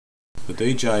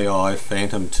The DJI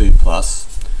Phantom 2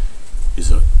 Plus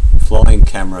is a flying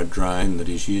camera drone that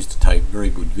is used to take very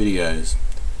good videos.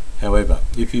 However,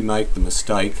 if you make the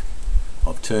mistake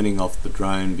of turning off the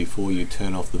drone before you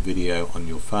turn off the video on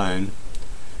your phone,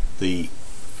 the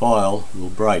file will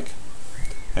break.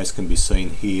 As can be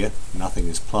seen here, nothing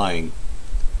is playing.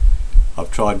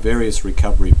 I've tried various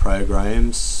recovery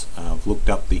programs, I've looked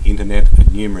up the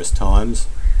internet numerous times.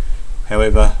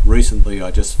 However, recently I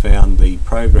just found the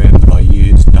program that I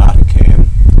use, Datakam,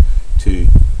 to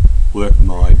work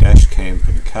my dash cam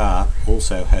for the car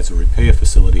also has a repair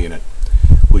facility in it,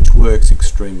 which works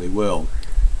extremely well.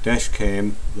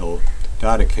 Dashcam or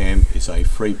Datakam is a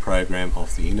free program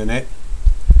off the internet.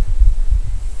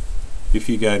 If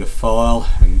you go to File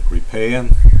and Repair,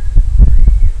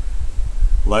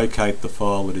 locate the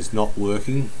file that is not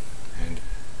working and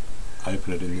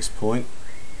open it in this point.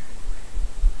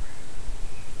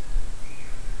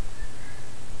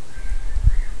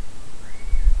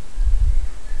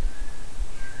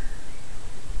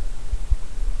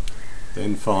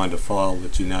 Then find a file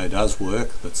that you know does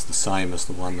work, that's the same as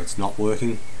the one that's not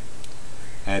working.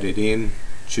 Add it in,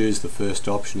 choose the first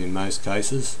option in most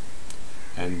cases,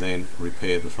 and then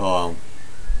repair the file.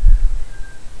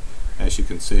 As you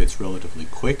can see, it's relatively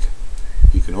quick.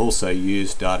 You can also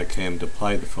use Datakam to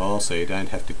play the file, so you don't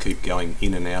have to keep going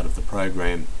in and out of the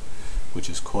program, which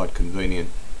is quite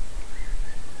convenient.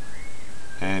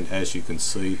 And as you can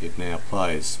see, it now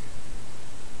plays.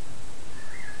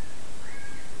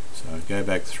 So go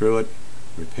back through it,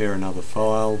 repair another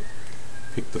file,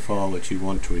 pick the file that you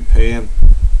want to repair,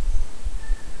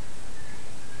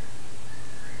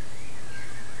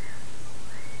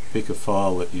 pick a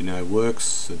file that you know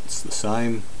works, it's the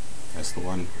same as the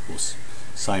one, or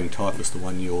same type as the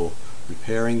one you're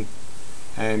repairing,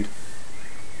 and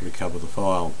recover the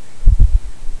file.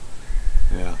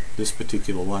 Now this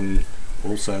particular one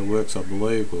also works, I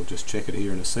believe. We'll just check it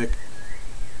here in a sec.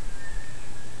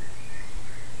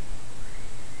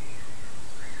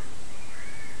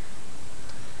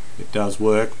 It does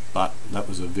work, but that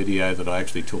was a video that I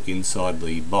actually took inside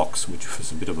the box, which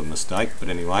was a bit of a mistake, but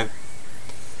anyway.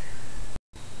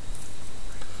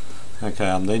 Okay,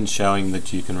 I'm then showing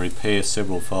that you can repair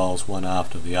several files one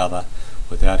after the other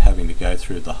without having to go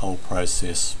through the whole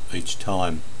process each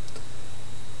time.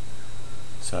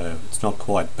 So it's not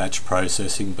quite batch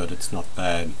processing, but it's not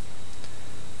bad.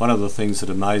 One of the things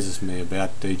that amazes me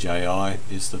about DJI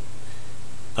is that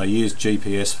they use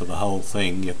GPS for the whole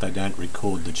thing, yet they don't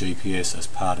record the GPS as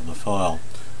part of the file,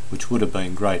 which would have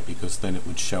been great because then it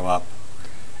would show up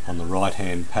on the right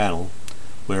hand panel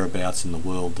whereabouts in the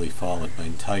world the file had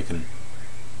been taken.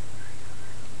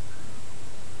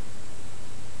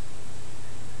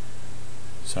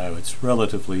 So it's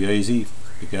relatively easy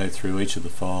to go through each of the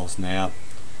files now,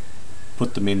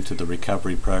 put them into the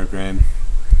recovery program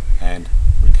and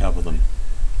recover them.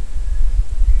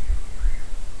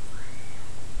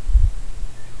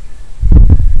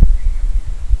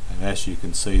 As you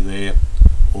can see there,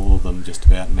 all of them just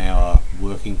about now are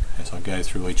working. As I go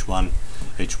through each one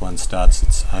starts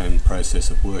its own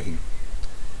process of working.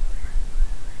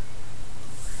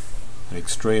 An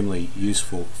extremely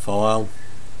useful file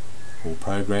or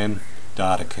program,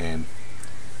 Datakam,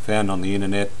 found on the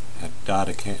internet at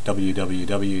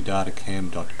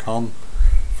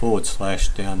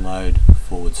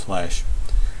www.datakam.com/download/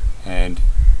 and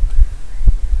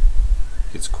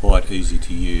it's quite easy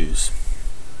to use.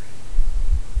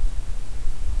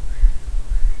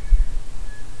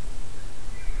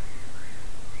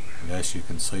 As you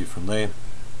can see from there,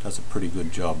 does a pretty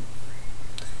good job,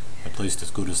 at least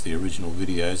as good as the original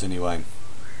videos anyway.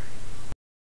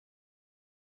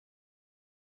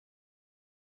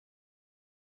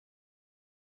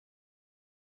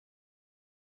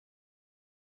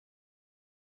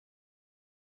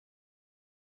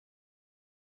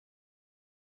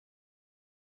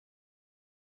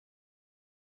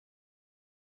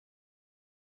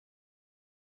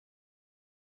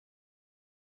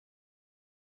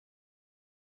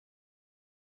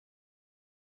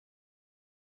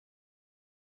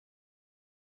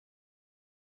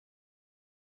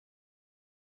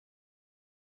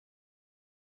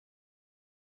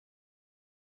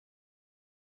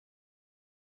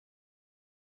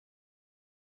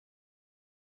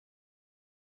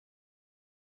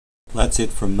 That's it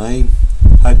from me.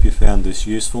 Hope you found this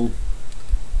useful.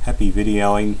 Happy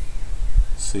videoing.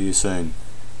 See you soon.